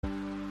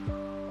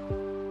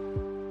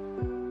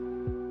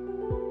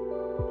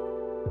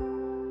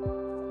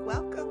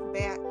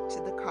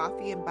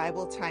Coffee and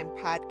Bible Time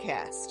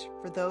podcast.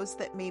 For those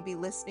that may be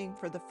listening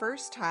for the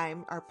first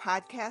time, our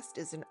podcast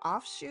is an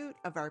offshoot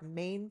of our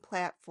main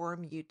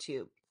platform,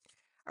 YouTube.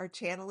 Our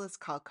channel is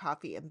called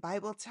Coffee and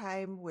Bible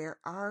Time, where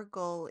our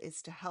goal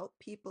is to help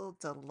people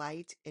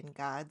delight in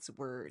God's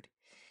Word.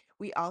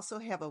 We also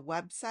have a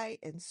website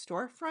and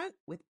storefront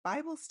with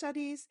Bible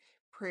studies,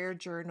 prayer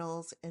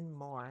journals, and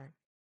more.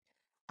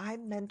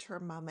 I'm Mentor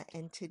Mama,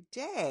 and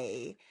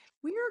today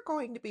we are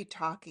going to be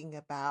talking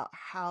about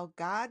how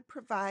God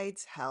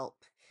provides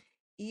help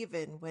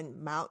even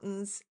when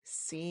mountains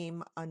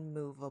seem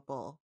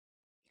unmovable.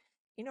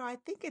 I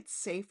think it's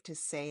safe to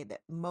say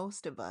that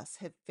most of us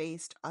have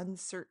faced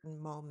uncertain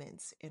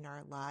moments in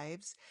our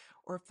lives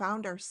or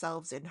found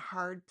ourselves in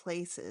hard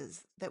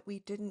places that we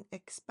didn't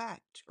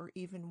expect or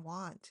even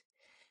want.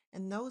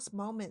 And those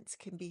moments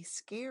can be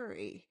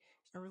scary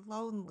or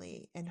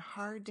lonely and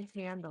hard to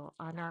handle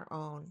on our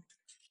own.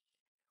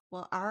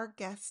 Well, our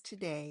guest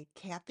today,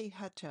 Kathy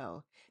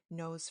Hutto,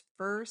 knows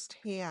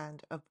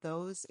firsthand of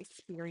those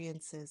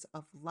experiences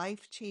of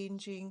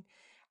life-changing,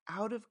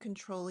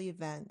 out-of-control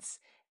events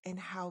and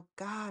how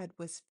God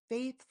was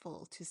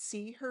faithful to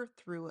see her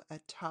through a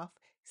tough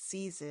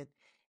season,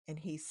 and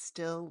He's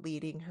still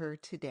leading her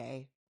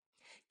today.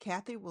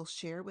 Kathy will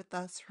share with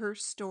us her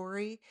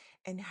story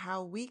and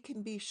how we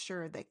can be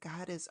sure that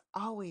God is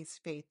always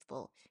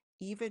faithful,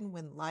 even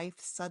when life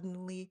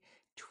suddenly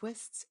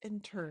twists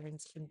and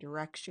turns in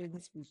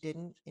directions we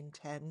didn't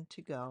intend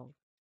to go.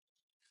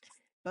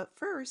 But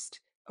first,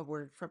 a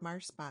word from our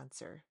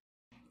sponsor.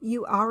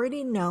 You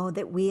already know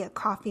that we at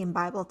Coffee and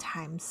Bible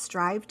Time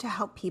strive to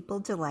help people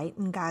delight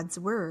in God's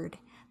Word.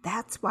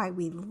 That's why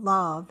we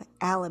love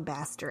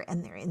Alabaster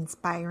and their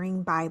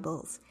inspiring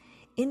Bibles.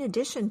 In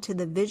addition to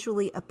the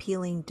visually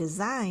appealing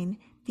design,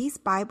 these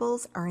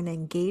Bibles are an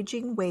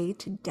engaging way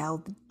to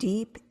delve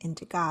deep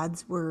into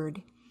God's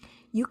Word.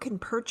 You can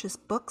purchase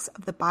books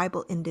of the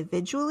Bible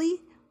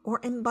individually or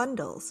in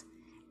bundles.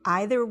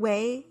 Either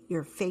way,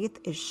 your faith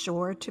is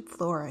sure to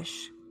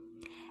flourish.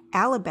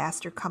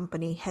 Alabaster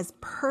Company has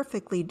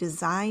perfectly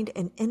designed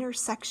an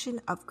intersection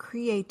of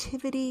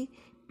creativity,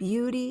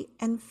 beauty,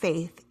 and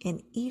faith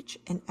in each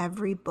and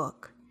every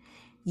book.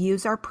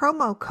 Use our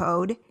promo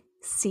code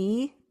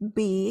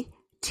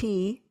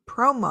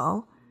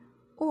CBTPromo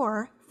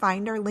or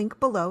find our link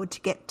below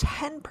to get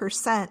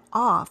 10%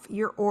 off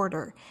your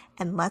order,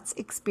 and let's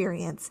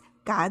experience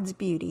God's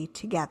beauty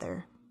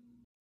together.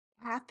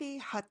 Kathy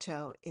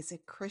Hutto is a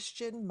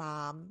Christian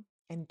mom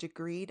and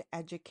degreed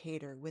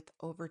educator with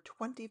over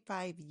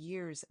 25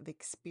 years of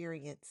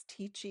experience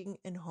teaching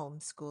and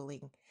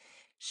homeschooling.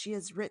 She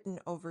has written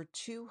over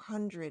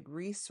 200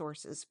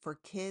 resources for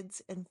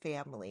kids and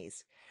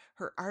families.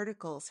 Her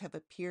articles have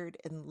appeared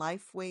in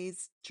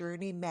Lifeway's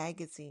Journey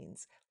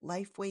magazines,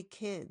 Lifeway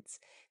Kids,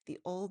 the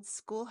Old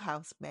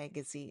Schoolhouse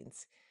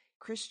magazines,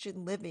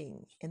 Christian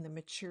Living in the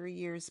Mature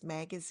Years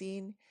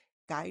magazine,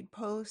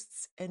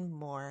 Guideposts, and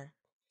more.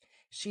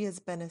 She has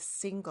been a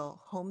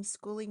single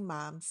homeschooling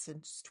mom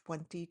since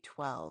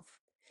 2012.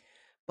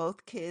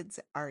 Both kids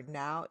are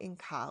now in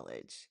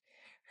college.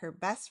 Her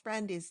best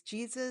friend is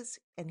Jesus,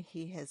 and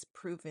He has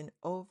proven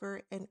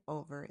over and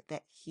over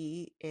that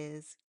He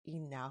is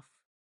enough.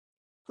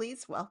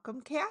 Please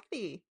welcome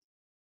Kathy.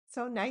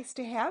 So nice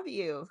to have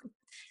you.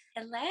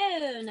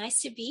 Hello,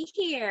 nice to be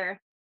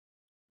here.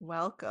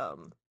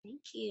 Welcome.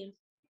 Thank you.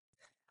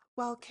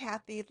 Well,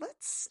 Kathy,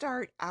 let's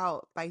start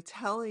out by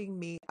telling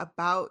me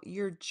about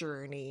your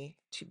journey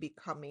to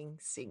becoming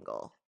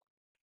single.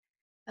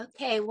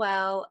 Okay,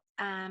 well,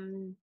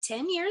 10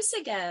 years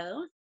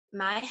ago,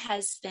 my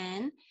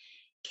husband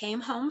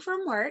came home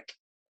from work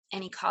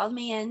and he called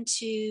me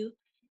into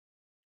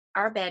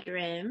our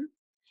bedroom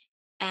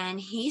and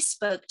he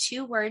spoke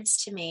two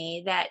words to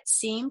me that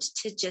seemed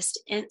to just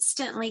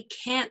instantly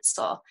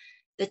cancel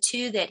the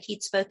two that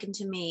he'd spoken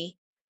to me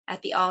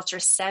at the altar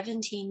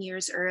 17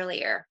 years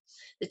earlier.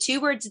 The two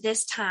words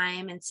this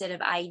time, instead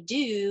of I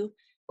do,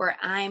 were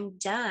I'm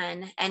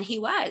done. And he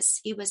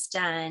was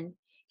done.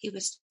 He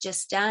was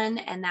just done.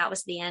 And that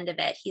was the end of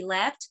it. He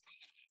left.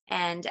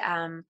 And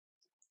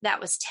that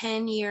was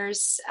 10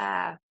 years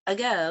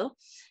ago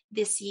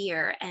this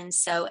year. And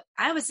so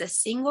I'm a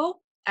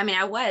single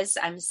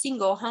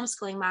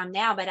homeschooling mom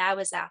now, but I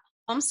was a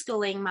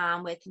homeschooling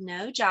mom with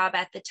no job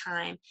at the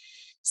time.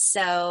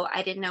 So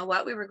I didn't know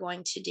what we were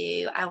going to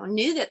do. I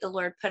knew that the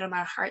Lord put on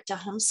my heart to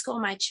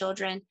homeschool my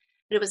children,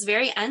 but it was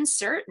very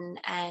uncertain.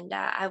 And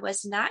I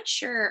was not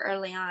sure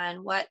early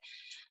on what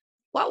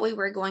we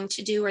were going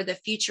to do or the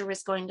future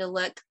was going to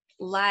look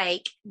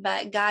like,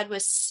 but God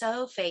was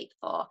so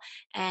faithful.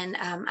 And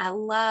I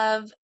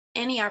love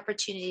any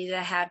opportunity that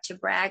I have to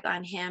brag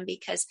on Him,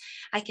 because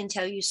I can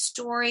tell you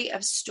story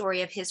of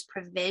His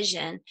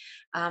provision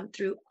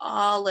through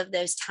all of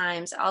those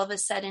times. All of a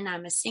sudden,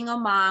 I'm a single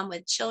mom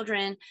with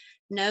children,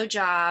 no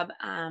job,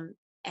 and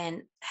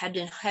had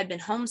been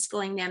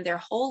homeschooling them their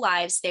whole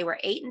lives. They were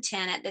 8 and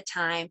 10 at the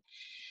time.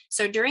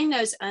 So during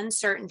those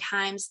uncertain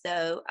times,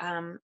 though,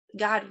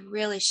 God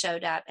really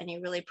showed up and he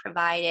really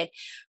provided.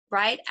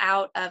 Right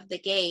out of the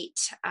gate,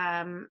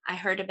 I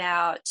heard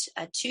about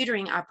a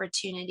tutoring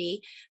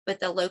opportunity with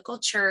the local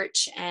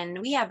church,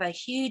 and we have a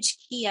huge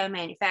Kia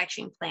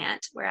manufacturing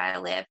plant where I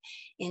live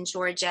in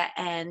Georgia,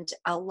 and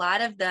a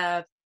lot of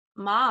the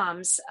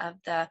moms of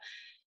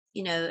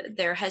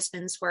their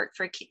husbands work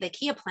for the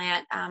Kia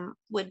plant,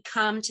 would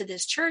come to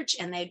this church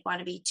and they'd want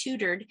to be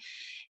tutored.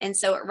 And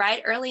so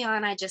right early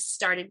on, I just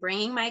started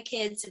bringing my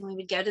kids, and we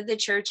would go to the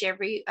church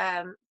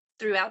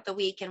throughout the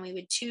week, and we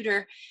would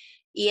tutor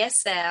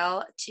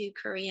ESL to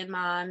Korean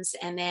moms.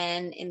 And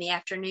then in the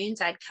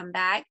afternoons, I'd come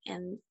back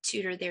and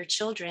tutor their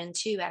children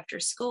too after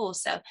school.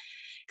 So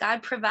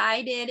God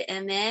provided.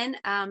 And then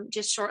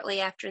just shortly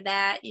after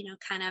that,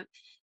 kind of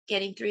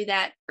getting through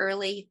that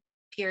early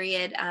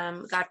period,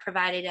 God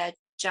provided a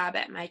job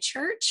at my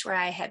church where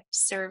I had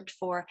served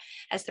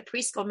as the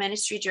preschool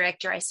ministry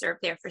director. I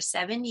served there for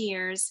 7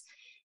 years.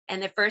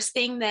 And the first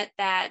thing that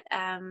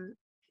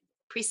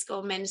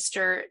preschool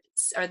minister,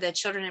 or the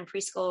children and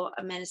preschool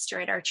minister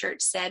at our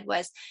church, said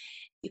was,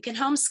 you can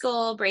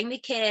homeschool, bring the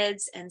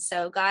kids. And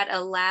so God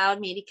allowed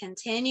me to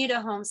continue to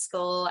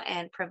homeschool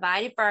and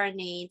provided for our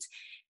needs.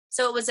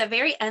 So it was a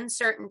very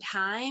uncertain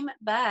time,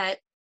 but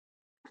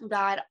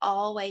God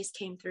always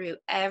came through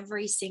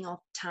every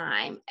single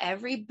time.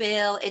 Every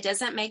bill, it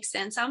doesn't make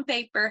sense on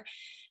paper,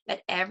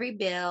 but every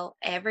bill,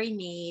 every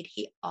need,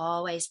 he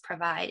always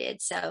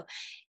provided. So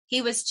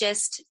he was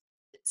just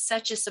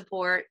such a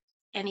support,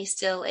 and he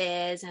still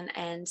is.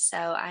 And so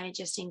I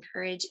just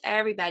encourage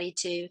everybody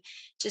to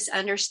just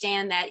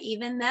understand that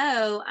even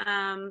though,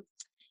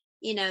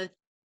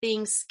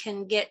 things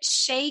can get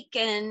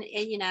shaken,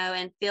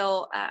 and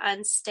feel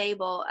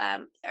unstable,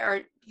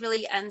 or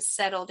really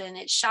unsettled, and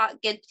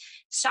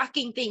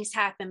shocking things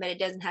happen, but it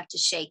doesn't have to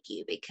shake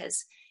you,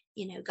 because,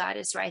 God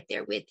is right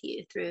there with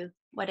you through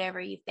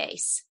whatever you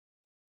face.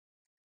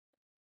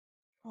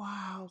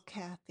 Wow,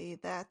 Kathy,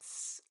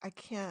 I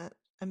can't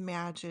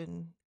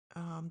imagine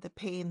the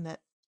pain that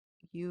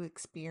you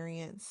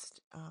experienced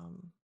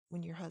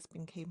when your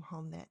husband came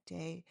home that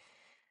day.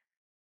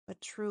 But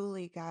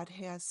truly, God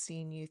has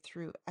seen you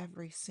through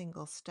every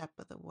single step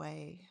of the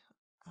way.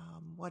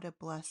 What a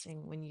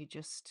blessing when you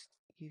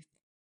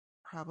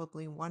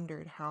probably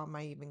wondered, how am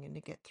I even going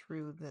to get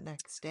through the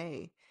next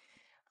day?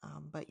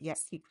 But yet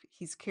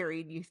he's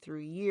carried you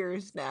through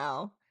years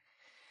now.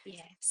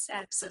 Yes,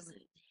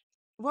 absolutely.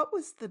 What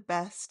was the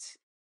best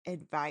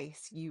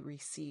advice you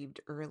received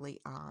early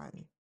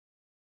on?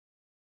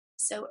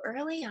 So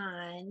early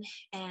on,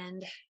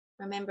 and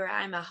remember,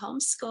 I'm a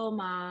homeschool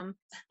mom,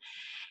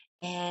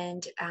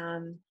 and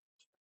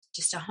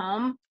just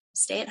a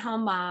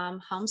stay-at-home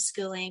mom,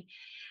 homeschooling.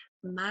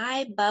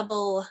 My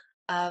bubble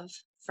of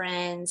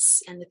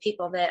friends and the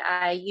people that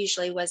I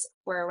usually were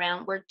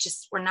around were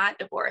not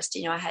divorced.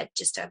 I had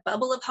just a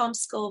bubble of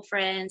homeschool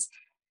friends,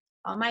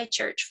 all my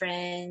church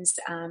friends.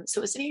 So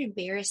it was very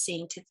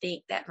embarrassing to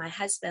think that my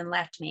husband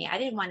left me. I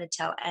didn't want to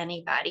tell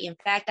anybody. In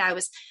fact, I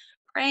was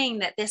praying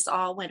that this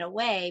all went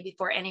away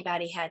before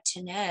anybody had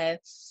to know.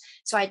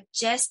 So I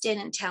just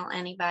didn't tell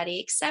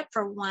anybody, except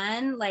for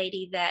one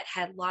lady that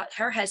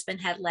her husband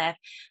had left,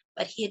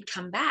 but he had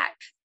come back.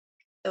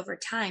 Over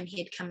time, he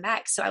had come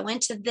back. So I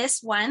went to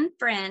this one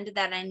friend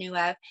that I knew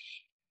of,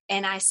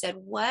 and I said,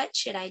 what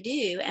should I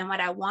do? And what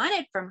I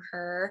wanted from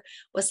her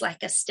was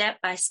like a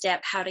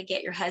step-by-step how to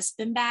get your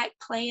husband back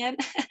plan.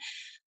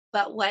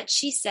 But what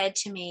she said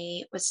to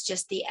me was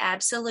just the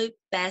absolute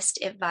best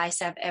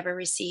advice I've ever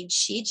received.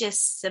 She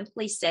just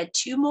simply said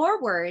 2 more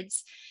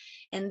words,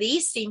 and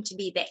these seem to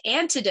be the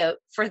antidote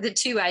for the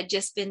 2 I'd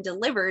just been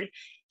delivered.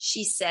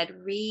 She said,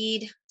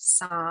 read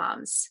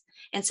Psalms.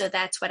 And so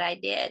that's what I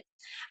did.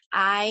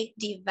 I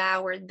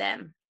devoured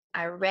them.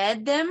 I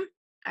read them.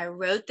 I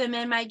wrote them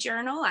in my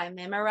journal. I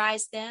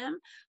memorized them.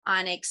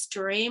 On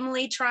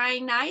extremely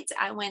trying nights,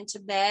 I went to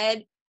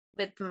bed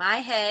with my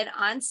head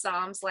on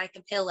Psalms like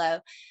a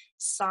pillow.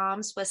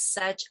 Psalms was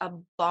such a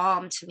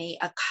balm to me,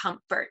 a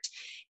comfort.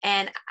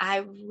 And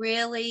I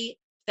really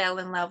fell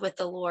in love with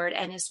the Lord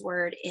and his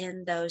word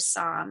in those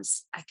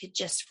Psalms. I could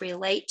just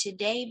relate to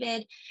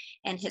David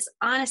and his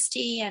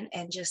honesty and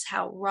just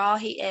how raw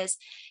he is.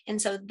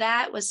 And so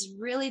that was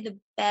really the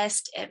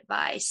best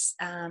advice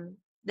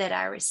that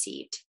I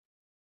received.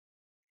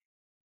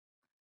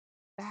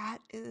 That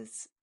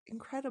is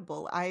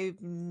incredible.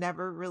 I've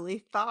never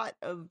really thought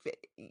of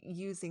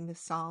using the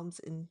Psalms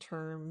in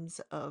terms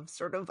of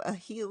sort of a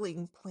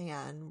healing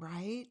plan,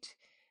 right?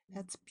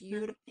 That's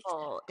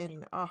beautiful.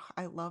 And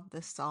I love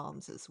the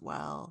Psalms as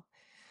well.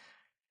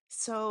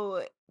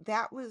 So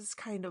that was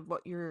kind of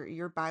what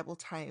your Bible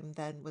time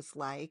then was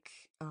like,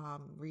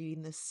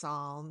 reading the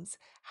Psalms.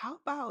 How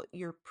about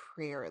your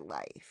prayer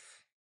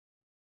life?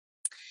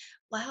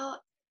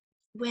 Well,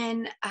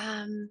 when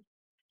I'm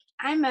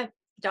a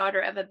daughter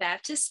of a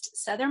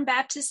Southern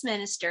Baptist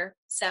minister,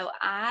 so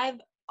I've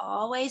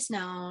always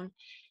known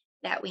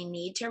that we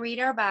need to read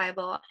our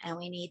Bible and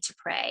we need to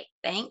pray.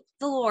 Thank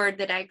the Lord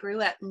that I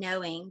grew up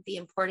knowing the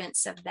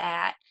importance of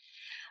that.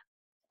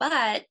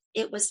 But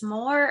it was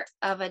more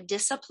of a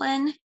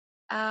discipline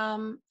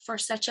for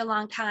such a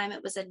long time.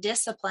 It was a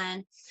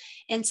discipline.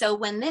 And so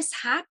when this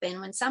happened,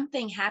 when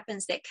something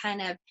happens that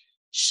kind of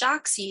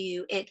shocks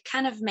you, it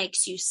kind of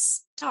makes you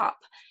stop,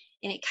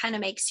 and it kind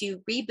of makes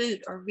you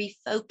reboot or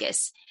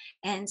refocus.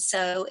 And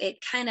so it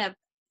kind of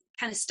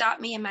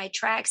stopped me in my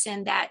tracks,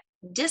 and that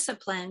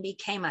discipline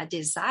became a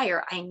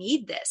desire. I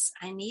need this.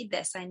 I need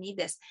this. I need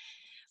this,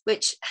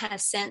 which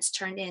has since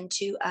turned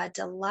into a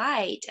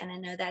delight. And I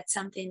know that's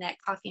something that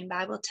Coffee and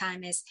Bible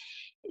Time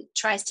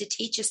tries to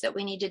teach us, that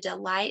we need to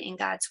delight in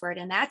God's word.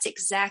 And that's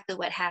exactly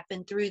what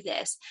happened through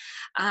this.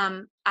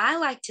 I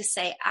like to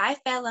say I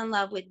fell in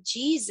love with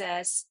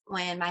Jesus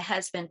when my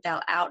husband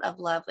fell out of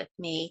love with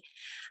me.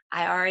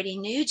 I already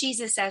knew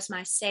Jesus as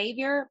my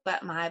Savior,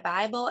 but my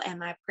Bible and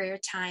my prayer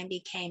time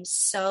became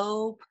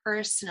so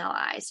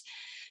personalized.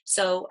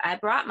 So I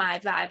brought my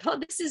Bible.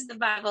 This is the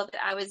Bible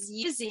that I was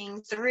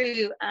using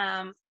through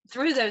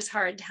those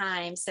hard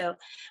times. So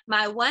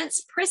my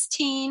once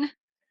pristine,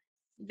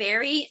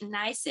 very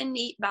nice and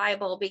neat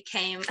Bible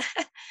became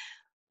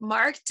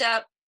marked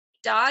up,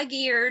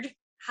 dog-eared,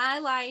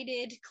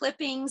 highlighted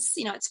clippings.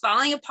 It's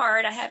falling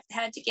apart. I have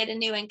had to get a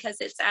new one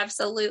because it's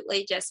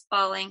absolutely just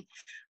falling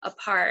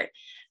apart.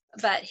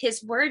 But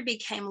his word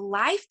became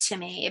life to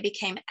me. It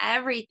became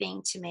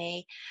everything to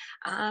me.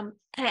 And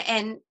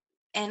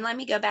let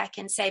me go back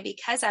and say,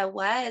 because I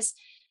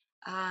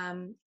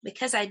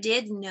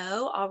did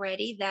know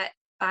already that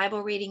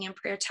Bible reading and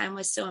prayer time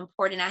was so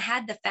important, I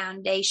had the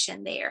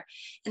foundation there.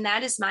 And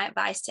that is my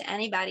advice to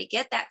anybody.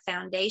 Get that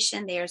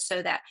foundation there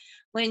so that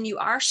when you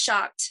are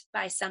shocked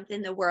by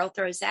something the world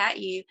throws at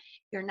you,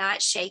 you're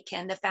not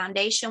shaken. The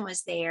foundation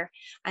was there.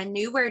 I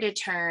knew where to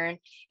turn,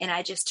 and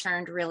I just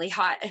turned really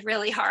hard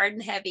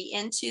and heavy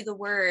into the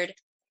word.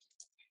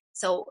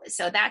 So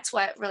that's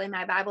what really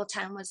my Bible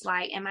time was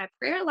like. And my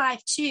prayer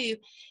life too,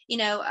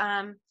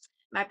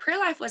 my prayer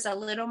life was a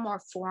little more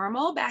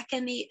formal back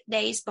in the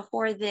days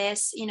before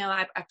this.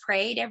 I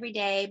prayed every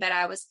day, but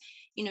I was,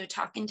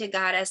 talking to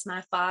God as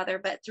my Father.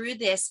 But through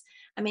this,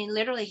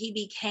 literally he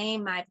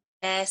became my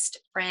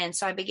best friend.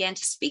 So I began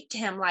to speak to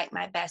him like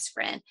my best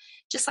friend,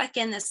 just like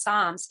in the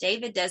Psalms.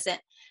 David doesn't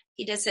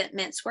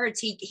mince words.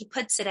 He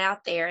puts it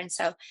out there. And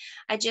so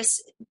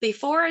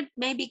before,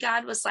 maybe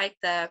God was like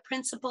the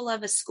principal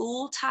of a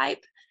school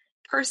type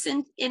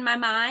person in my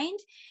mind.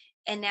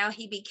 And now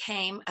he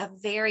became a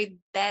very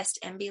best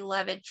and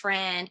beloved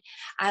friend.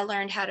 I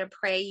learned how to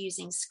pray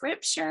using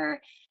scripture,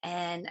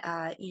 and,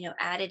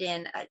 added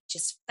in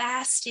just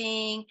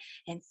fasting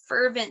and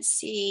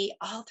fervency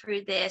all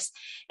through this.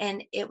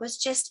 And it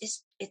was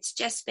it's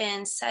just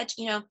been such,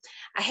 I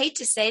hate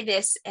to say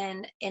this,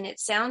 and it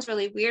sounds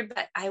really weird,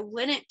 but I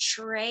wouldn't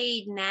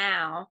trade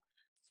now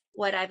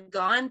what I've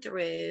gone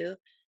through,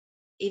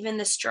 even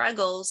the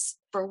struggles,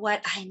 for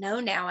what I know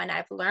now and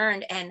I've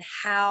learned, and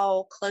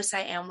how close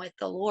I am with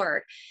the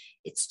Lord.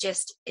 It's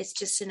just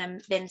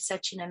been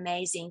such an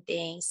amazing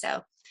thing.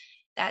 So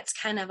that's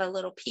kind of a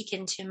little peek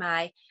into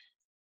my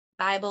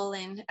Bible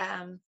and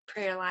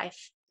prayer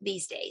life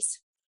these days.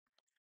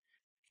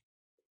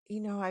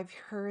 I've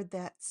heard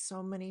that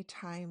so many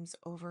times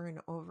over and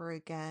over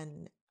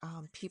again,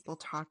 people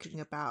talking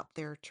about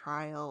their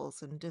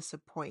trials and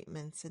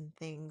disappointments and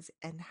things,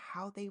 and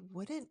how they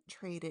wouldn't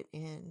trade it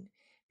in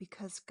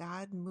because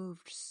God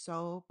moved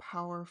so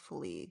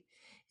powerfully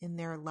in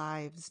their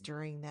lives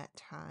during that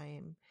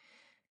time.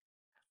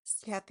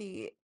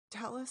 Kathy,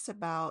 tell us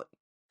about,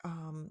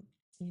 you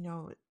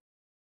know,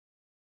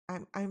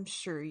 I'm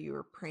sure you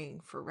were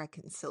praying for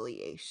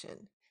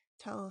reconciliation.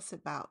 Tell us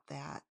about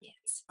that,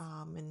 Yes.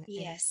 and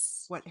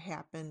Yes. what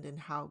happened and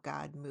how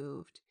God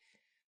moved.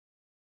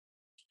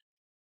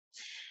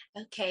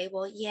 Okay.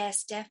 Well,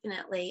 yes,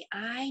 definitely.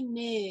 I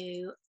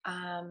knew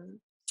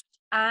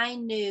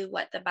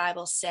what the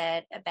Bible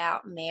said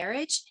about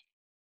marriage.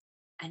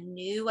 I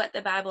knew what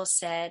the Bible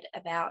said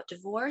about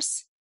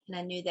divorce, and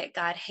I knew that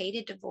God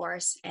hated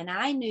divorce. And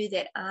I knew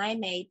that I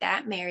made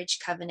that marriage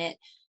covenant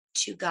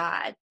to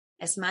God.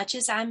 As much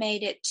as I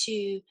made it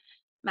to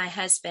my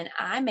husband,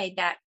 I made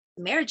that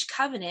marriage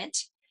covenant,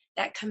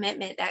 that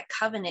commitment, that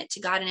covenant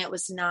to God, and it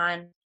was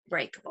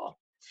non-breakable.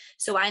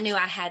 So I knew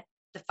I had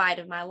the fight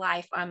of my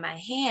life on my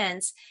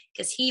hands,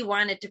 because he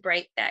wanted to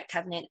break that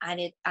covenant.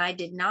 I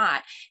did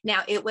not.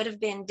 Now, it would have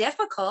been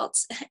difficult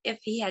if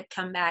he had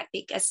come back,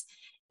 because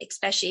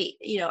especially,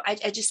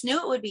 I just knew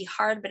it would be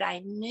hard, but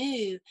I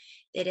knew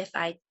that if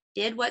I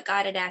did what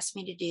God had asked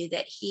me to do,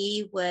 that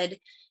he would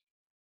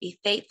be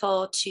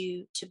faithful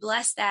to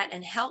bless that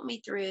and help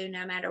me through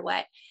no matter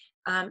what.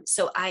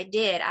 So I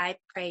did. I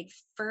prayed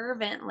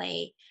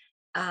fervently,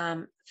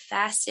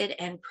 fasted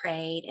and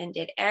prayed, and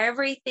did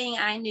everything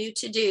I knew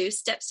to do,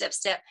 step,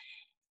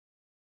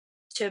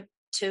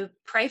 to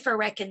pray for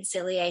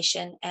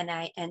reconciliation,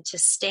 and to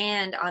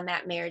stand on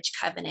that marriage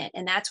covenant.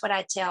 And that's what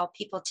I tell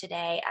people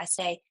today. I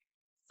say,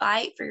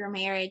 fight for your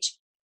marriage.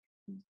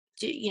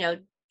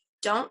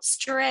 Don't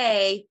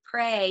stray,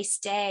 pray,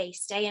 stay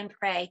and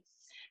pray.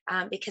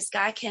 because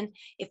God can,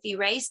 if he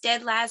raised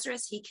dead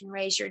Lazarus, he can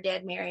raise your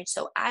dead marriage.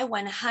 So I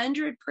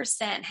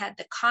 100% had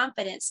the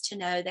confidence to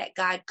know that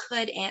God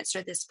could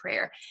answer this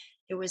prayer.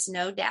 There was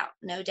no doubt,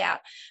 no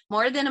doubt.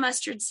 More than a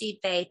mustard seed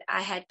faith,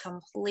 I had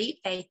complete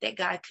faith that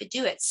God could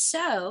do it.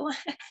 So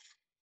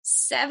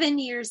 7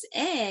 years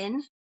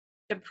in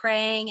to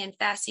praying and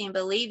fasting and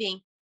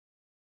believing,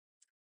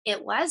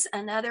 it was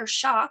another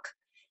shock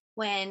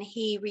when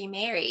he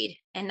remarried,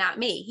 and not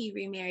me. He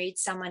remarried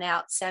someone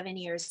else 7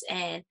 years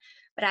in.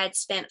 But I'd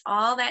spent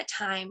all that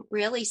time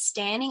really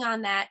standing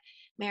on that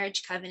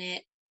marriage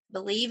covenant,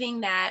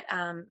 believing that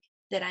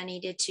that I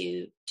needed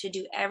to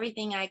do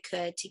everything I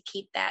could to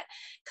keep that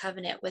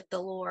covenant with the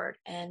Lord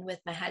and with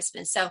my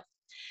husband. So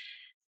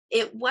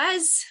it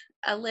was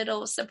a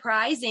little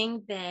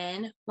surprising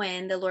then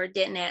when the Lord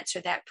didn't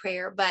answer that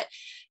prayer. But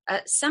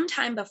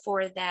sometime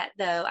before that,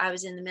 though, I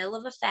was in the middle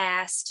of a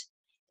fast,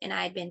 and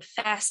I had been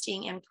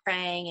fasting and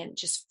praying and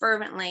just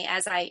fervently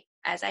as I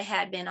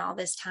had been all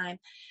this time.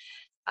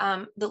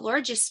 The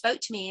Lord just spoke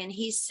to me, and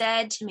he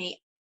said to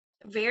me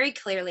very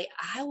clearly,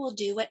 I will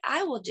do what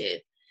I will do.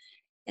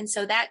 And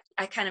so that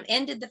I kind of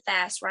ended the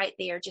fast right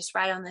there, just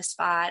right on the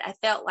spot. I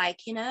felt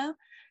like,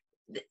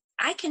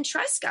 I can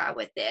trust God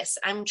with this.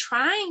 I'm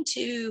trying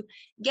to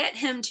get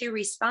him to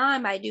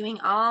respond by doing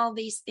all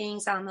these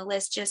things on the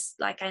list, just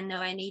like I know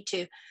I need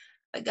to.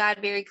 But God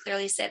very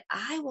clearly said,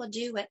 I will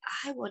do what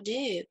I will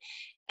do.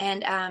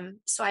 And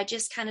so I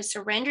just kind of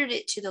surrendered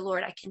it to the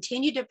Lord. I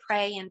continued to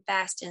pray and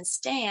fast and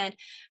stand,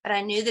 but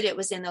I knew that it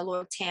was in the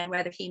Lord's hand,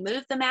 whether he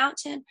moved the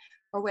mountain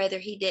or whether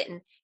he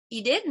didn't.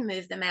 He didn't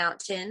move the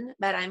mountain,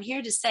 but I'm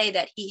here to say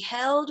that he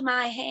held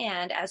my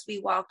hand as we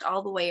walked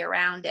all the way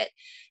around it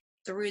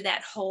through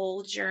that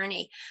whole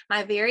journey.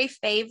 My very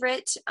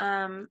favorite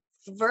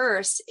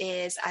verse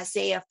is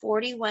Isaiah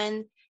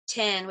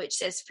 41:10, which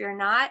says, fear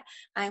not,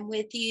 I'm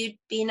with you,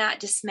 be not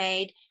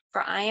dismayed,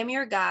 for I am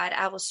your God.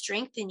 I will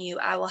strengthen you.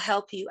 I will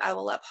help you. I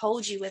will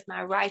uphold you with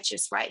my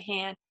righteous right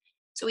hand.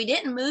 So he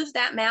didn't move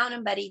that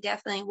mountain, but he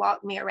definitely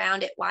walked me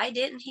around it. Why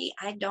didn't he?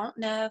 I don't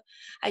know.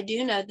 I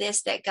do know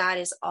this, that God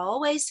is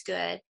always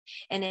good.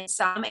 And in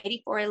Psalm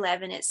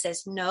 84:11, it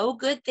says, no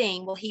good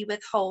thing will he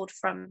withhold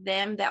from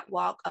them that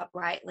walk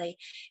uprightly.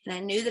 And I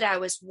knew that I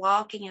was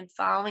walking and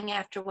following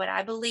after what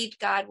I believed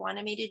God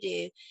wanted me to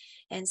do.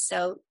 And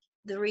so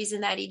the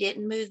reason that he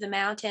didn't move the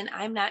mountain,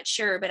 I'm not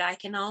sure, but I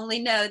can only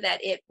know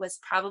that it was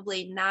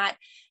probably not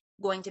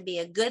going to be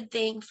a good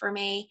thing for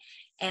me.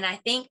 And I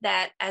think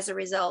that as a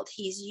result,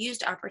 he's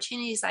used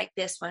opportunities like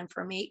this one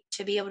for me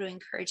to be able to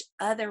encourage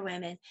other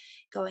women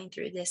going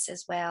through this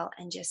as well,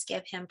 and just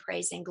give him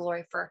praise and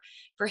glory for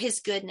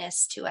his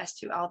goodness to us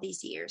through all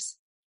these years.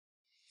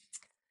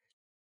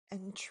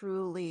 And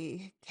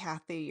truly,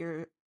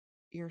 Kathy,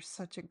 you're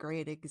such a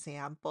great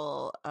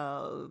example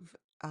of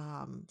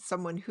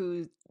someone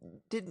who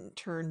didn't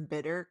turn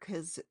bitter,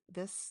 because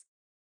this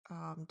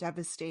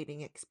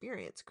devastating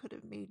experience could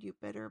have made you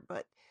bitter,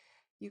 but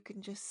you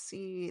can just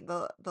see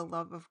the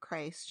love of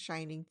Christ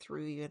shining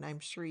through you. And I'm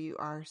sure you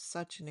are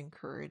such an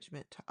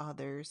encouragement to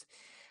others.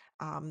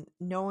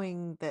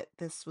 Knowing that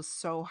this was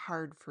so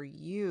hard for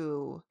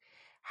you,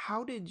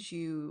 how did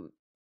you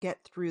get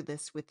through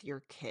this with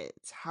your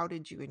kids? How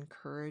did you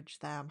encourage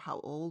them? How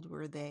old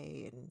were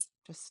they? And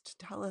just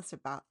tell us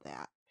about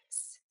that.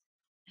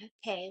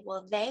 Okay,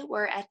 well, they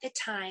were at the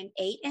time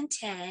 8 and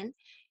 10.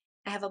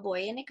 I have a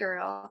boy and a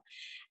girl.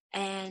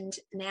 And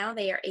now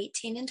they are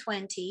 18 and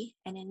 20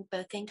 and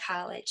both in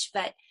college.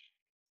 But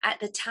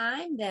at the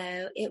time,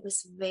 though, it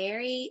was,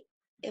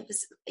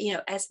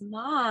 as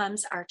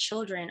moms, our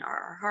children are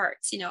our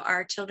hearts.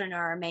 Our children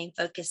are our main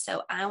focus.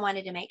 So I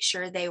wanted to make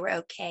sure they were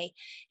okay.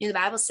 The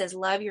Bible says,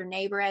 love your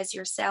neighbor as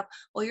yourself.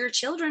 Well, your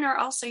children are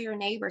also your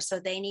neighbor, so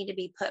they need to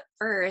be put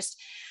first.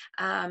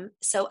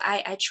 So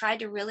I tried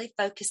to really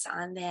focus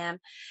on them.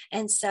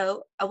 And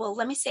so,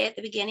 let me say at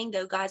the beginning,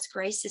 though, God's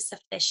grace is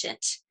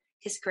sufficient.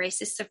 His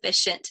grace is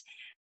sufficient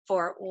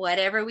for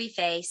whatever we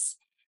face.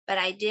 But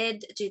I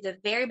did do the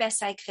very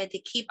best I could to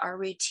keep our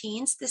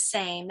routines the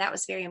same. That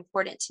was very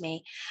important to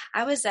me.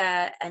 I was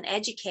an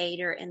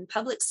educator in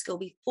public school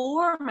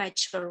before my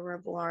children were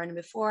born,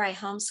 before I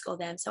homeschooled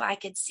them. So I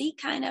could see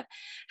kind of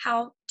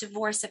how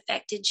divorce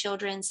affected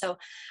children. So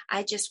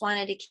I just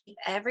wanted to keep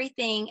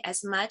everything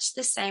as much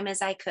the same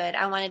as I could.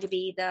 I wanted to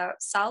be the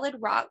solid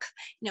rock.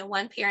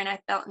 One parent I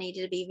felt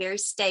needed to be very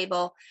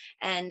stable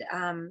and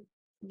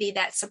be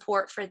that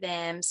support for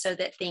them so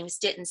that things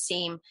didn't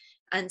seem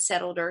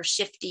unsettled or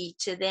shifty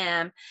to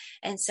them.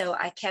 And so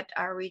I kept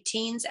our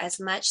routines as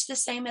much the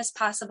same as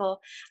possible.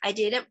 I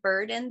didn't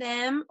burden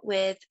them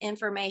with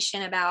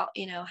information about,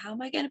 how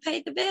am I going to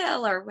pay the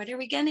bill, or what are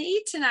we going to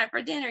eat tonight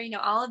for dinner?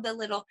 All of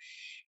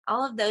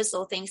those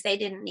little things they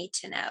didn't need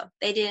to know.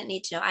 They didn't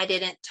need to know. I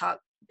didn't talk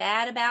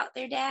bad about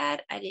their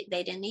dad.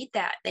 They didn't need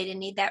that. They didn't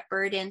need that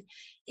burden.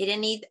 They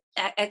didn't need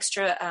that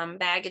extra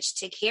baggage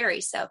to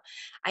carry. So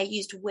I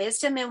used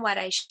wisdom in what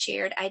I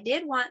shared. I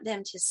did want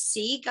them to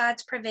see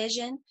God's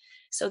provision.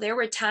 So there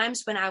were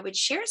times when I would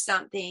share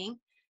something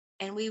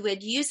and we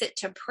would use it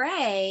to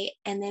pray,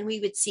 and then we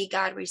would see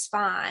God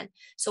respond.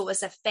 So it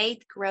was a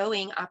faith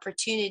growing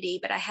opportunity,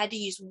 but I had to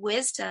use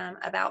wisdom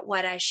about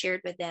what I shared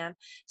with them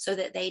so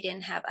that they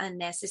didn't have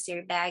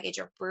unnecessary baggage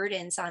or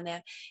burdens on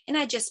them. And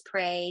I just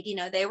prayed.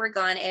 They were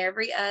gone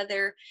every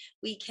other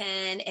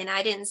weekend, and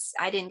I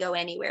didn't go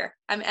anywhere.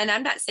 And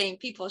I'm not saying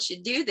people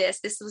should do this.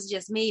 This was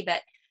just me,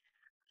 but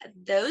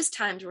those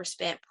times were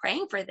spent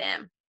praying for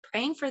them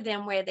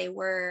where they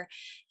were.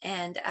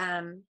 And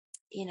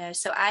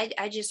so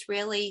I just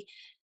really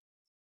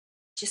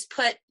just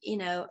put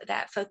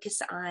that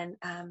focus on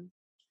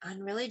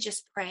really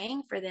just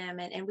praying for them.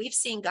 And we've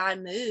seen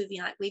God move.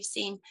 Like we've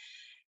seen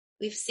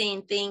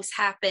things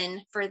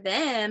happen for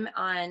them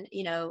on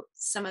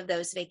some of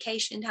those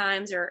vacation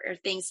times or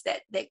things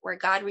that where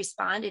God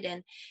responded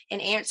and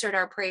answered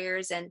our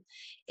prayers. And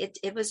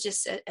it was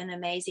just an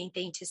amazing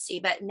thing to see.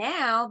 But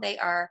now they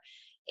are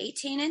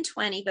 18 and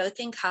 20, both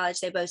in college.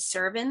 They both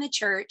serve in the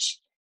church.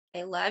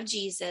 They love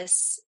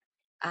Jesus,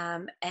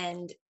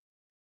 and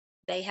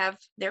they have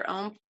their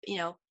own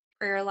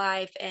prayer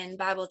life and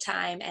Bible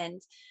time,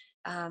 and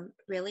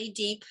really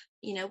deep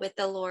with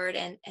the Lord,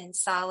 and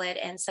solid.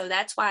 And so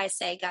that's why I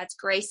say God's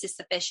grace is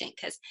sufficient,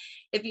 because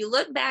if you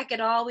look back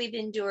at all we've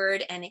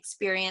endured and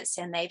experienced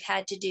and they've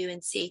had to do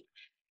and see,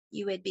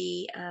 you would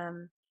be a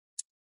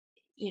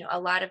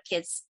lot of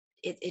kids,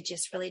 it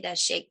just really does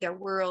shake their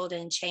world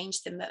and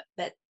change them.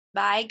 But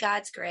by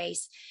God's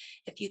grace,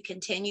 if you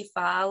continue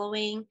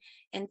following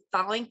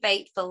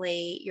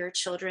faithfully, your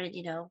children,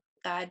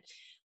 God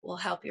will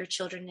help your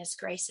children. His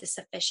grace is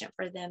sufficient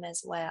for them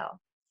as well.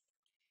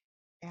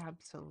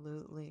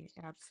 Absolutely.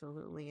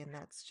 And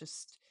that's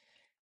just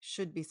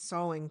should be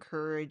so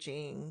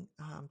encouraging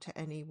to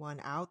anyone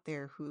out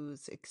there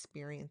who's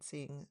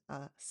experiencing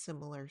a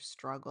similar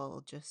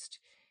struggle. Just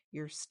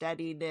your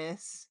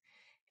steadiness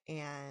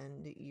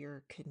and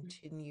your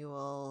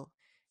continual,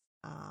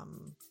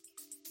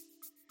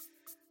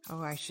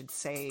 I should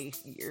say,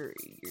 your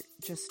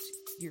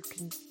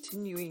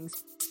continuing.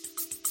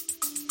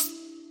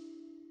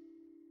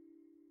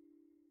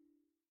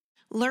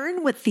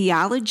 Learn what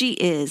theology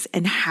is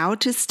and how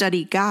to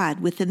study God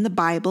within the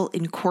Bible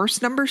in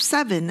course number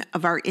 7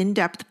 of our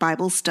In-Depth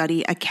Bible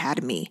Study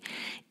Academy.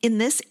 In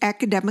this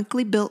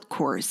academically built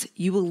course,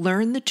 you will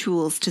learn the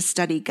tools to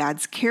study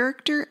God's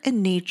character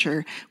and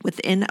nature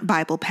within a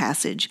Bible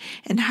passage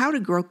and how to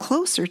grow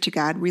closer to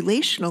God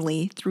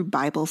relationally through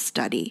Bible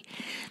study.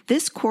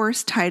 This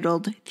course,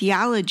 titled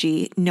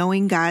Theology,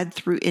 Knowing God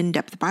Through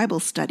In-Depth Bible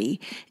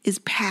Study, is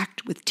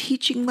packed with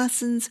teaching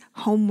lessons,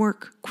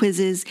 homework,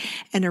 quizzes,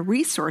 and a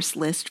resource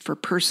list for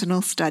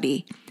personal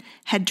study.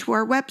 Head to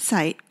our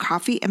website,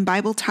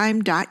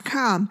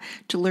 coffeeandbibletime.com,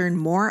 to learn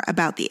more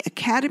about the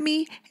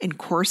Academy and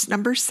course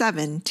number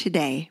 7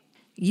 today.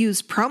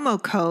 Use promo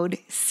code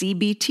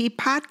CBT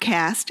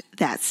Podcast,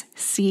 that's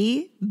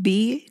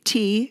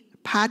CBT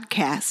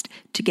Podcast,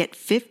 to get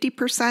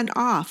 50%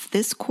 off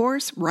this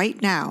course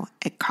right now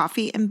at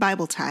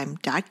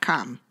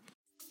coffeeandbibletime.com.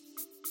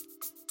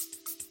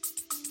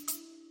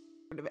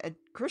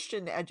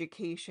 Christian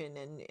education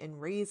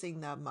and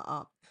raising them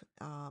up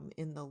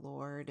in the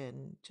Lord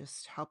and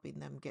just helping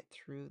them get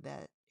through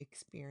that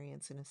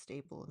experience in a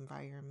stable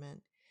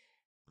environment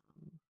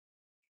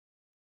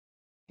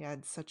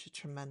had such a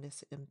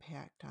tremendous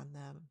impact on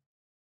them.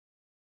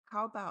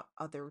 How about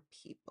other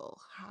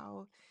people?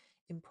 How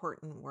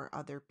important were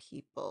other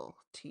people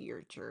to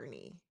your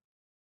journey?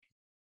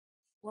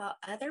 Well,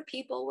 other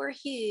people were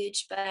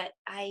huge, but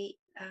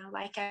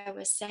like I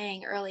was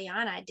saying early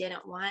on, I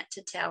didn't want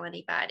to tell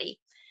anybody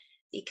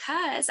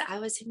because I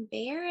was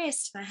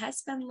embarrassed. My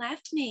husband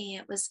left me.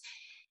 It was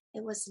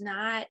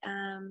not,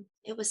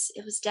 it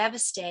was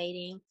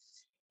devastating.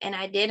 And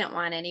I didn't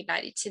want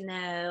anybody to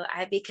know,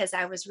 because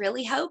I was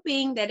really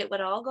hoping that it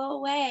would all go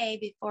away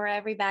before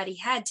everybody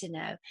had to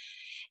know.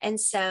 And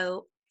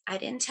so I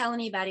didn't tell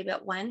anybody,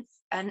 but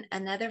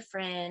another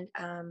friend,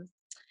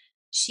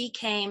 she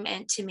came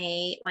to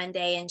me one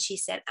day and she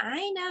said,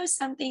 I know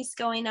something's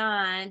going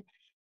on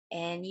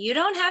and you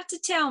don't have to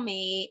tell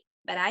me,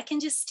 but I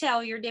can just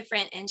tell you're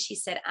different. And she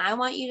said, I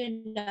want you to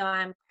know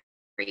I'm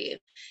for you. You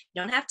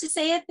don't have to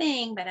say a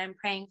thing, but I'm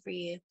praying for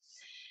you.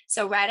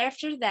 So right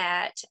after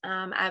that,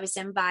 I was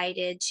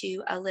invited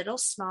to a little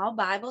small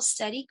Bible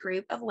study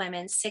group of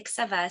women, 6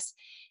 of us,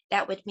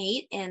 that would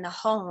meet in the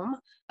home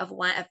of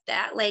one of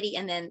that lady.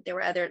 And then there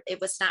were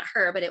it was not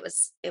her, but it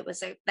was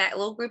that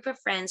little group of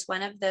friends.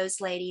 One of those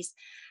ladies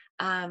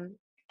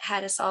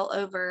had us all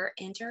over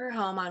into her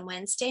home on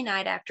Wednesday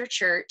night after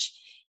church,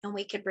 and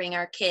we could bring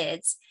our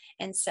kids.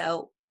 And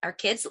so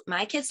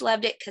my kids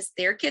loved it because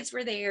their kids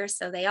were there.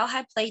 So they all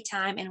had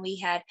playtime and we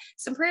had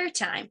some prayer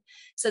time.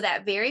 So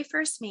that very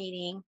first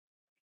meeting,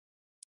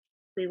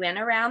 we went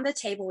around the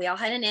table. We all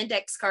had an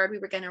index card. We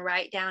were going to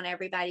write down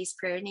everybody's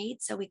prayer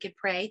needs so we could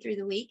pray through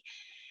the week.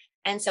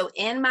 And so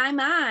in my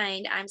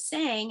mind, I'm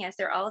saying, as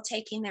they're all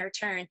taking their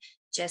turn,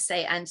 just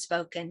say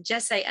unspoken,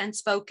 just say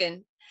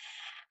unspoken.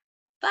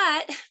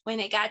 But when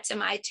it got to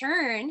my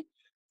turn,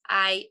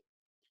 I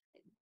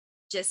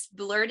just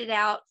blurted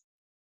out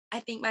I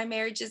think my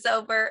marriage is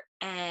over.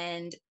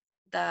 And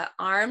the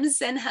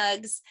arms and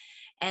hugs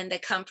and the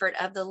comfort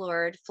of the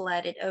Lord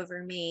flooded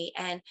over me.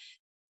 And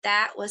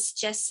that was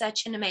just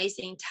such an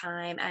amazing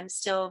time. I'm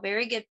still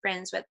very good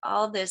friends with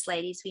all of those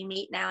ladies. We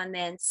meet now and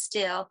then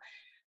still,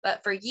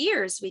 but for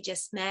years we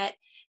just met.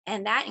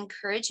 And that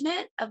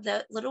encouragement of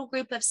the little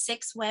group of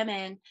 6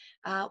 women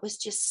was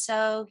just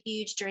so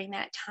huge during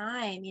that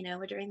time,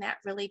 during that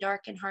really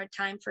dark and hard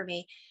time for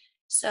me.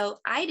 So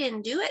I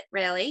didn't do it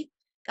really,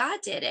 God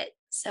did it.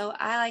 So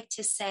I like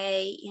to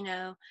say,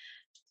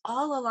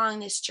 all along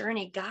this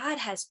journey, God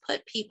has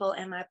put people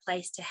in my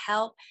place to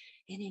help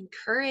and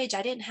encourage.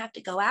 I didn't have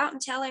to go out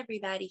and tell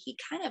everybody. He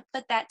kind of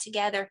put that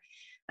together.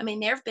 I mean,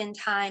 there have been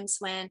times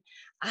when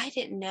I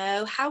didn't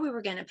know how we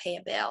were going to pay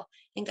a bill,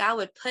 and God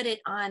would put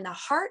it on the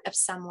heart of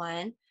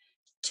someone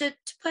to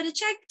put a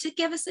check, to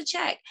give us a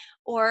check.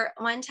 Or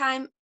one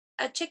time,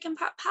 a chicken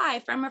pot pie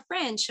from a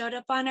friend showed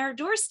up on our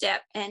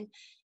doorstep, and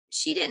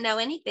she didn't know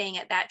anything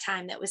at that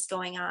time that was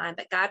going on,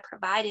 but God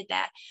provided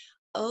that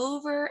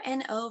over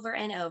and over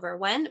and over.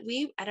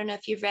 I don't know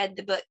if you've read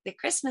the book, The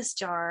Christmas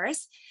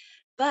Jars,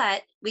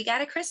 but we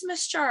got a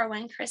Christmas jar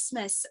one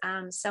Christmas.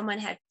 Someone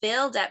had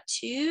filled up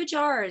 2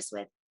 jars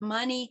with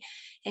money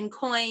and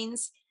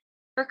coins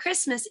for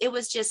Christmas. It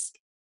was just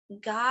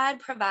God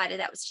provided.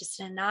 That was just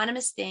an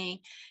anonymous thing.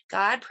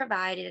 God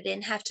provided. I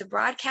didn't have to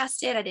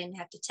broadcast it. I didn't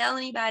have to tell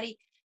anybody.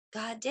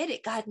 God did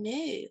it. God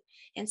knew.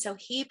 And so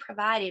he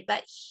provided,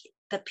 but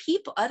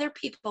other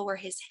people were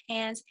his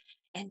hands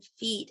and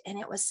feet. And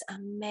it was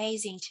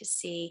amazing to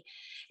see.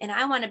 And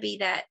I want to be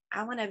that.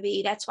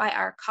 That's why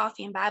our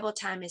coffee and Bible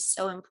time is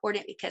so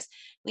important, because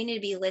we need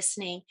to be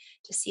listening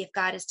to see if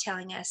God is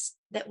telling us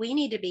that we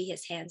need to be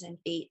his hands and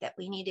feet, that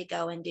we need to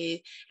go and do.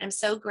 And I'm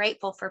so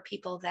grateful for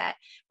people that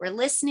were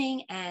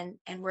listening and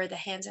were the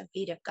hands and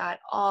feet of God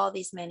all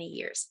these many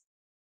years.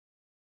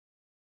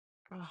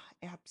 Oh,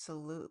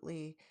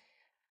 absolutely.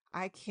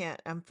 I can't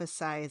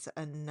emphasize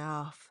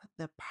enough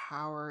the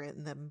power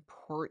and the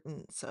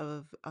importance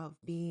of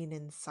being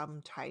in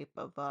some type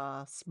of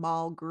a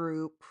small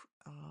group,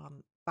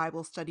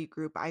 Bible study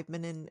group. I've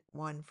been in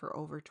one for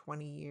over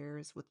 20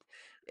 years. With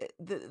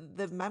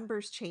the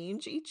members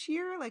change each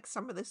year, like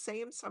some are the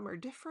same, some are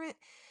different,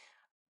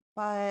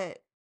 but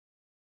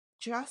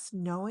just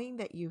knowing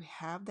that you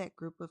have that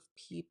group of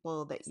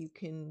people that you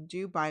can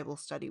do Bible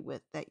study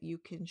with, that you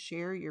can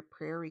share your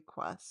prayer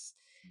requests,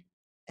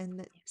 and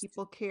that Yes.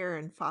 people care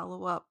and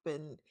follow up,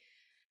 and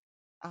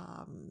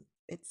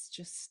it's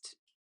just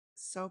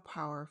so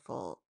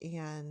powerful.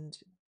 And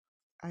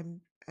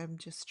I'm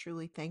just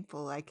truly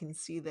thankful. I can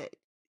see that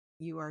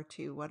you are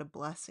too. What a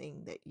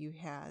blessing that you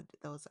had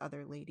those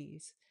other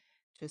ladies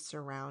to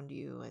surround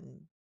you,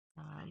 and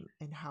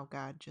how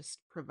God just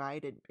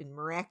provided in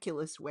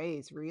miraculous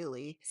ways,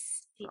 really,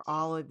 Yes, he for did.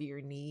 all of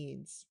your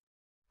needs.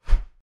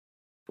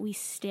 We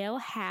still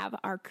have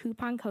our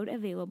coupon code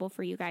available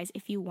for you guys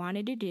if you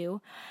wanted to do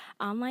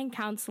online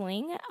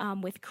counseling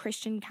with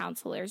Christian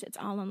counselors. It's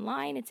all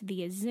online. It's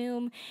via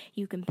Zoom.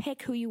 You can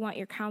pick who you want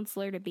your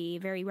counselor to be.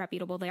 Very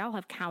reputable. They all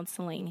have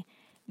counseling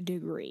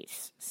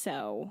degrees.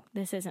 So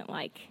this isn't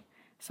like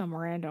some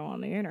rando on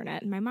the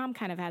internet. My mom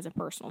kind of has a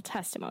personal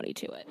testimony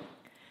to it.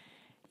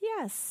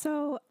 Yes,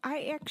 so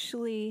I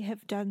actually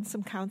have done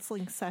some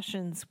counseling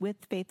sessions with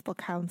Faithful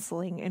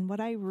Counseling, and what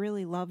I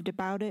really loved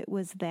about it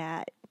was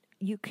that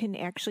you can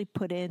actually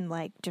put in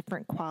like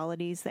different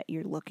qualities that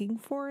you're looking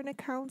for in a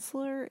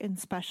counselor and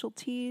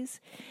specialties,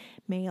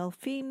 male,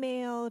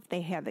 female, if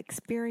they have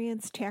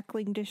experience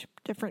tackling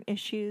different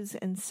issues.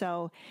 And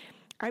so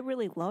I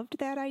really loved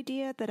that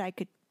idea that I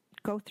could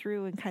go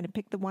through and kind of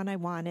pick the one I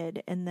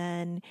wanted. And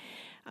then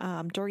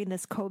during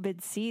this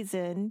COVID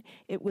season,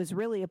 it was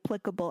really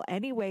applicable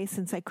anyway,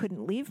 since I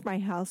couldn't leave my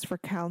house for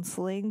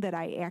counseling, that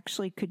I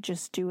actually could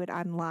just do it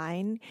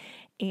online.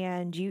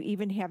 And you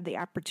even have the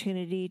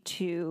opportunity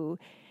to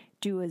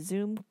do a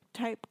Zoom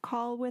type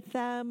call with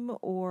them,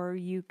 or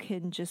you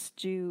can just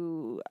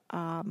do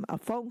a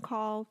phone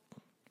call,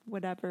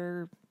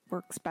 whatever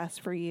works best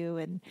for you.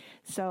 And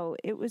so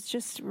it was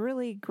just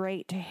really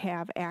great to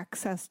have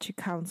access to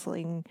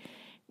counseling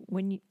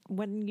when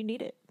you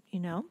need it, you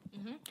know?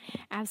 Mm-hmm.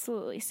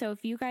 Absolutely. So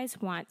if you guys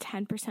want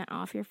 10%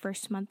 off your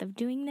first month of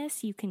doing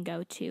this, you can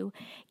go to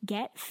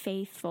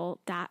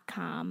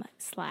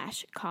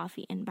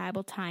getfaithful.com/coffee and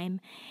Bible time,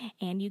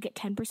 and you get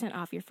 10%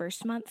 off your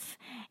first month.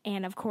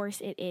 And of course,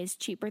 it is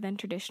cheaper than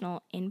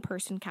traditional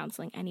in-person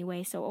counseling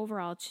anyway. So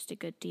overall, it's just a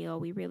good deal.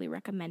 We really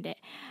recommend it.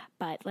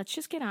 But let's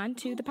just get on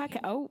to the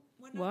podcast. Oh,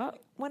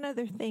 what? One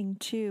other thing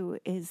too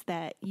is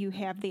that you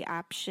have the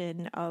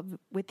option of,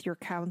 with your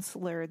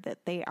counselor,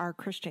 that they are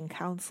Christian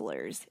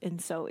counselors.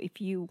 And so if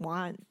you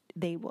want,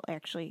 they will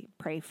actually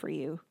pray for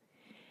you,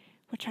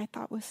 which I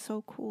thought was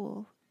so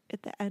cool.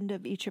 At the end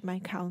of each of my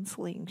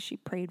counseling, she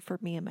prayed for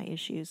me and my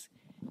issues.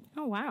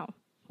 Oh, wow.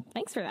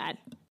 Thanks for that.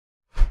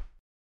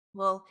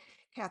 Well,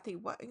 Kathy,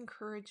 what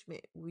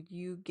encouragement would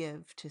you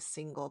give to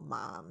single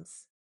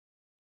moms?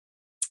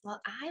 Well,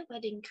 I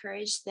would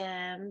encourage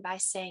them by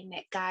saying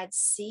that God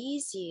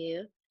sees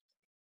you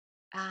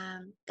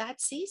God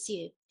sees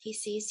you. He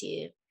sees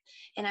you.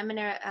 And I'm going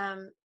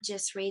to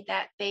just read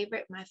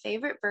my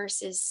favorite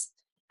verse is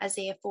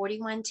Isaiah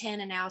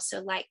 41:10, and I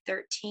also like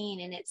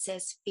 13. And it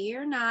says,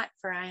 "Fear not,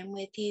 for I am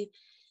with you.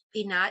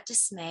 Be not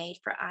dismayed,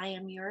 for I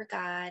am your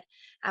God.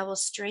 I will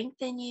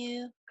strengthen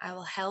you. I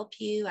will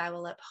help you. I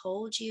will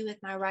uphold you with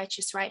my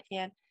righteous right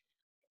hand."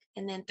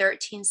 And then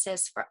 13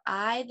 says, "For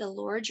I, the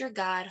Lord your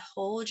God,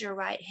 hold your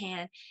right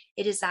hand.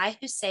 It is I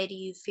who say to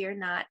you, fear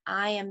not.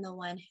 I am the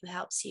one who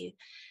helps you."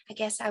 I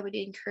guess I would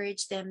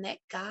encourage them that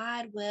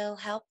God will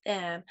help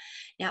them.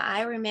 Now,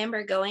 I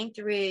remember going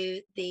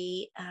through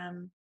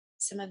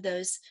some of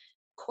those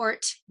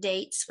court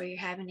dates where you're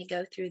having to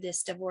go through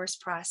this divorce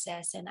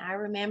process. And I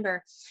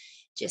remember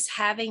just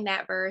having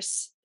that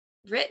verse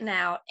written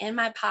out in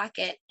my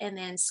pocket and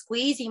then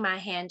squeezing my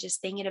hand,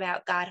 just thinking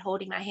about God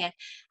holding my hand.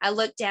 I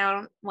looked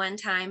down one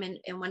time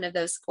in one of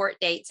those court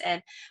dates,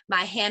 and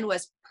my hand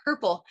was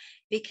purple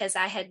because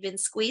I had been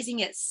squeezing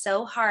it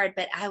so hard,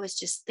 but I was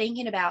just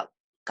thinking about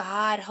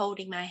God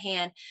holding my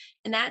hand.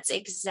 And that's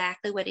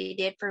exactly what He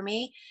did for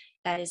me.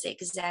 That is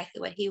exactly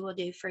what He will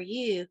do for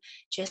you.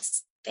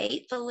 Just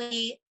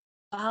faithfully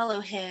follow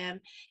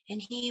Him,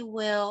 and He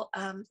will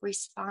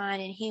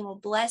respond, and He will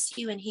bless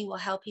you, and He will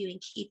help you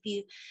and keep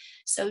you.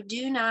 So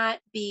do not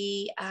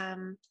be,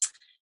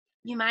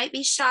 you might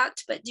be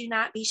shocked, but do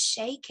not be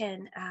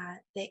shaken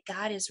that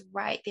God is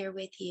right there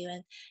with you.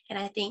 And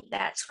I think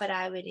that's what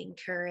I would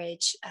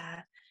encourage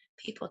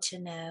people to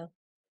know.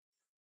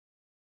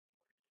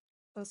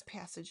 Those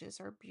passages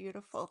are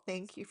beautiful.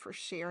 Thank you for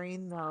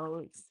sharing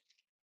those.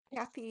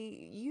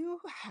 Kathy,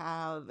 you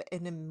have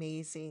an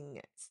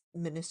amazing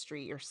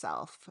ministry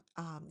yourself.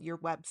 Your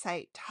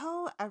website.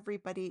 Tell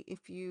everybody,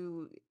 if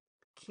you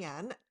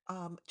can,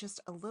 just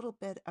a little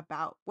bit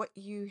about what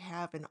you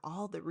have and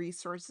all the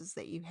resources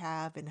that you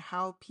have and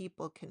how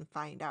people can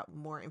find out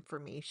more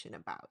information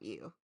about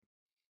you.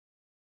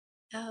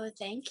 Oh,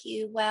 thank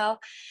you. Well,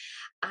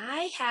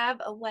 I have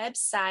a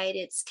website.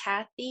 It's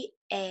Kathy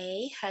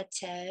A.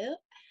 Hutto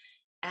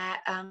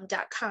at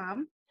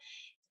 .com.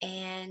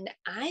 And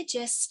I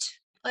just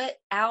put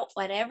out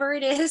whatever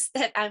it is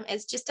that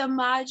it's just a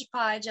modge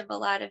podge of a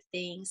lot of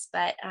things.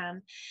 But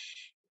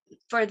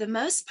for the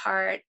most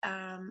part,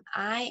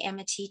 I am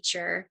a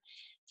teacher,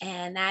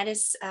 and that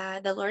is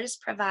the Lord has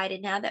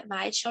provided. Now that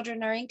my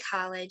children are in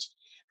college,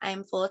 I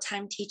am full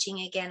time teaching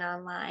again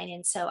online.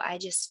 And so I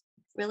just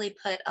really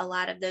put a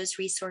lot of those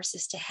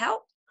resources to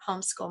help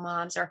homeschool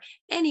moms or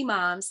any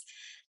moms,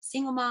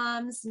 single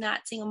moms,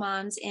 not single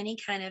moms, any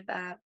kind of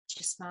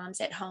just moms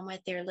at home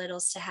with their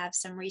littles, to have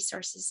some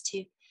resources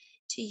to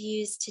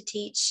use to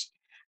teach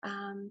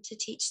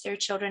their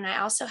children.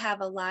 I also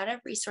have a lot of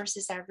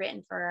resources I've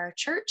written for our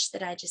church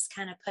that I just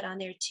kind of put on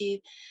there too,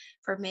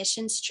 for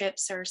missions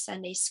trips or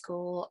Sunday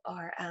school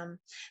or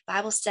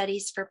Bible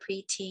studies for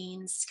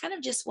preteens, kind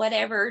of just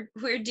whatever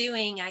we're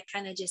doing. I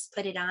kind of just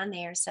put it on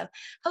there. So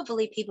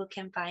hopefully people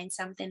can find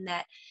something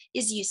that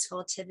is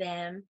useful to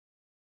them.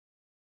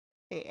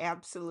 They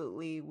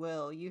absolutely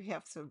will. You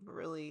have some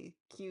really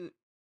cute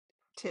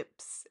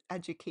tips,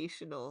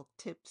 educational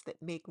tips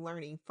that make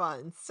learning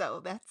fun.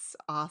 So that's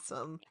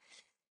awesome.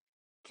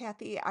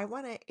 Kathy, I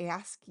want to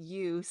ask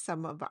you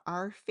some of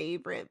our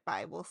favorite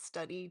Bible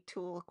study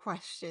tool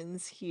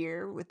questions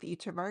here with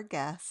each of our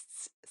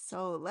guests.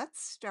 So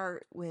let's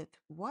start with,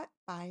 what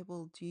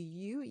Bible do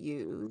you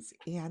use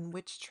and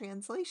which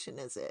translation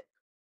is it?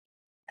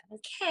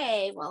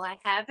 Okay, well, I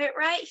have it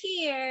right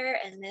here,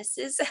 and this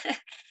is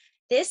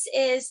this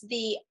is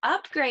the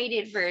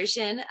upgraded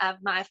version of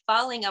my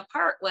falling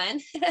apart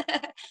one.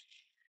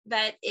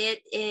 But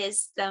it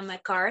is the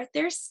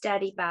MacArthur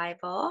Study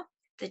Bible,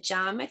 the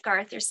John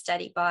MacArthur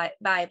Study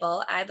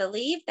Bible. I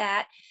believe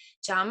that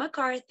John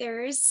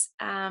MacArthur's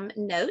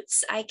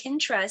notes I can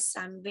trust.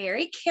 I'm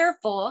very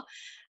careful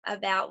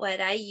about what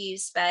I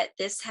use, but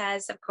this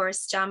has, of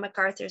course, John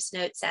MacArthur's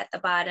notes at the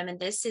bottom, and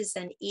this is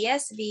an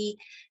ESV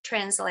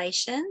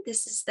translation.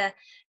 This is the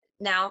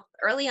Now,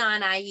 early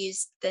on, I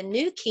used the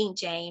New King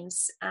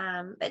James,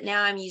 but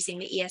now I'm using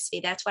the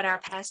ESV. That's what our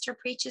pastor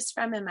preaches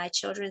from, and my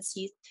children's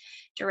youth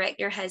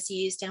director has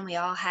used, and we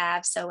all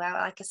have. So I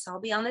like us all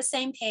be on the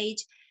same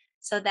page.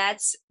 So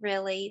that's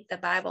really the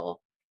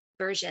Bible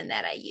version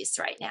that I use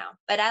right now.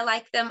 But I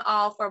like them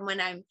all for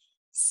when I'm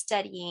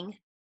studying,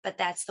 but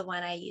that's the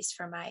one I use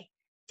for my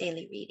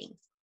daily reading.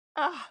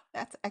 Ah,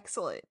 that's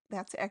excellent.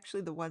 That's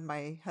actually the one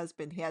my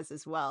husband has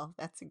as well.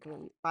 That's a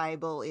great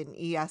Bible in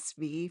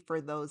ESV. For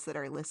those that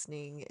are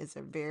listening, is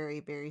a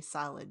very, very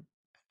solid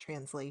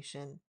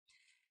translation.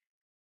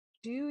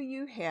 Do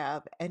you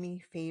have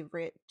any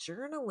favorite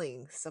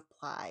journaling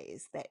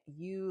supplies that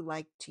you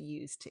like to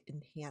use to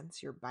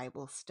enhance your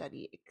Bible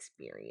study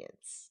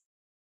experience?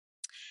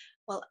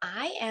 Well,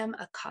 I am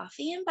a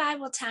coffee and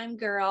Bible time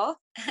girl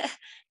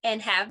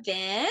and have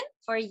been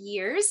for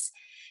years.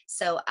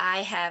 So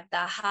I have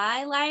the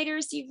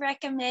highlighters you've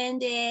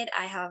recommended,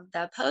 I have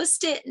the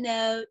post-it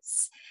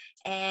notes,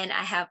 and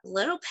I have a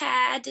little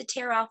pad to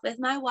tear off with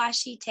my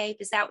washi tape.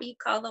 Is that what you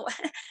call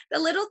the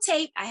little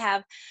tape? I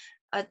have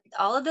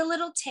all of the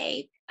little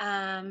tape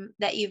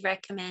that you've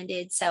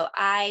recommended. So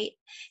I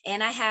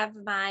have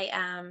my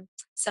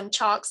some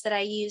chalks that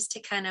I use to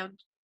kind of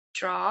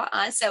draw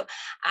on. So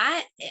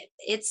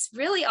it's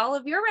really all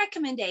of your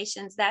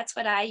recommendations. That's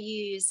what I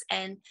use,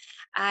 and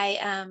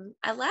I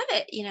love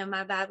it. You know,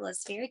 my Bible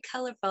is very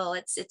colorful.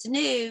 It's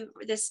new.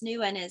 This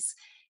new one is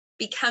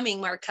becoming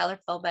more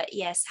colorful, but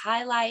yes,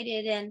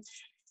 highlighted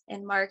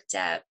and marked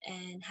up,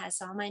 and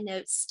has all my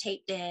notes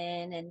taped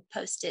in and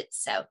posted.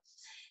 So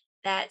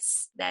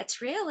that's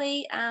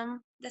really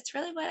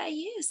what I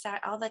use.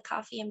 All the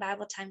coffee and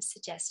Bible time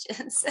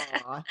suggestions.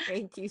 Aw,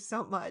 thank you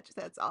so much.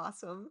 That's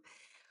awesome.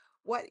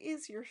 What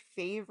is your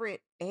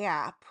favorite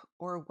app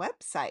or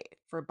website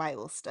for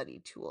Bible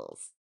study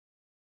tools?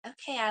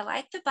 Okay, I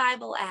like the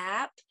Bible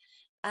app.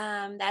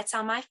 That's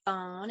on my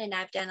phone, and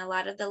I've done a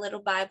lot of the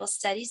little Bible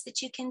studies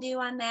that you can do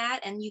on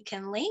that, and you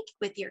can link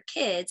with your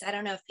kids. I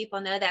don't know if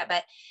people know that,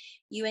 but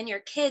you and your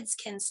kids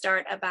can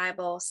start a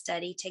Bible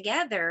study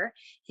together,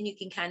 and you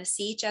can kind of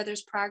see each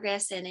other's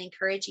progress and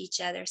encourage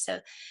each other. So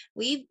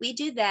we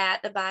do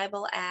that, the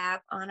Bible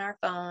app on our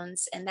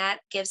phones, and that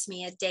gives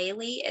me a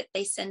daily.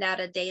 They send out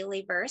a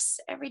daily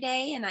verse every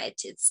day, and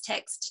it's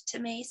text to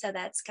me, so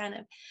that's kind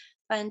of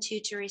fun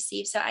too to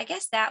receive. So I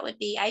guess that would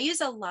be. I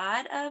use a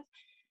lot of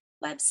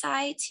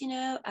websites,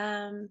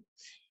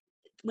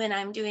 when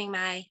I'm doing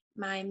my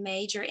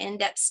major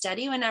in-depth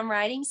study when I'm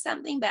writing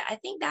something, but I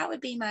think that would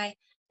be my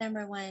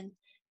number one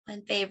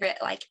favorite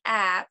like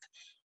app.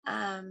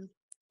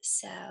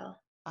 So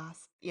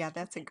Awesome. Yeah,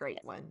 that's a great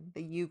one.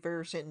 The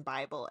YouVersion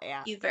Bible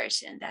app.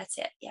 YouVersion, that's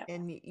it. Yep.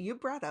 And you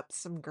brought up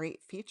some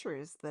great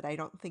features that I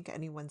don't think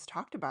anyone's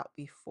talked about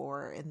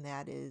before, and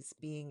that is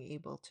being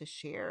able to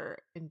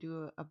share and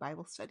do a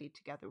Bible study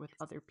together with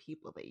other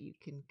people that you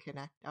can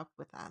connect up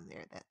with on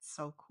there. That's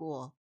so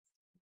cool.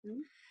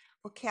 Mhm.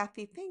 Well,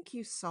 Kathy, thank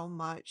you so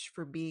much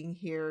for being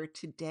here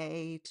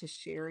today to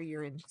share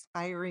your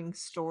inspiring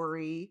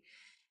story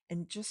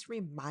and just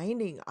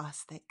reminding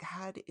us that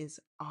God is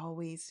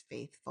always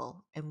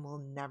faithful and will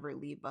never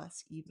leave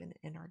us, even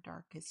in our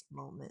darkest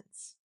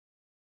moments.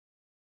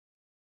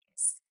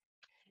 That's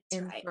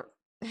And right. for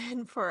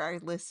and for our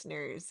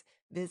listeners,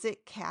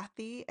 visit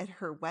Kathy at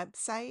her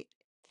website,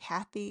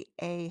 Kathy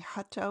A.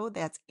 Hutto,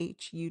 that's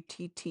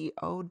HUTTO.com,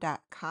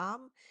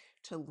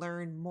 to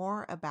learn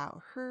more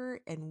about her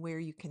and where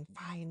you can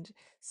find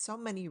so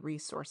many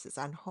resources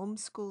on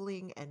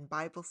homeschooling and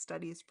Bible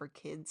studies for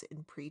kids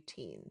and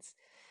preteens.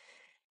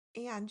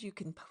 And you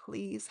can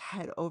please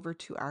head over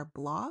to our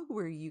blog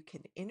where you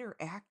can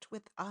interact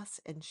with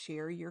us and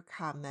share your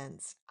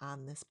comments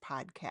on this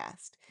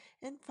podcast.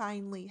 And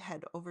finally,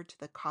 head over to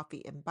the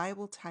Coffee and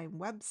Bible Time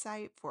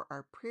website for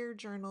our prayer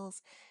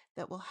journals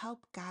that will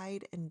help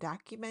guide and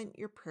document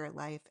your prayer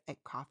life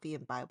at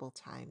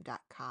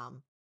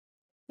coffeeandbibletime.com.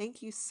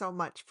 Thank you so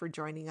much for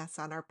joining us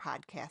on our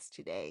podcast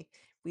today.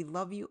 We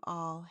love you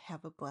all.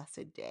 Have a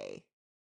blessed day.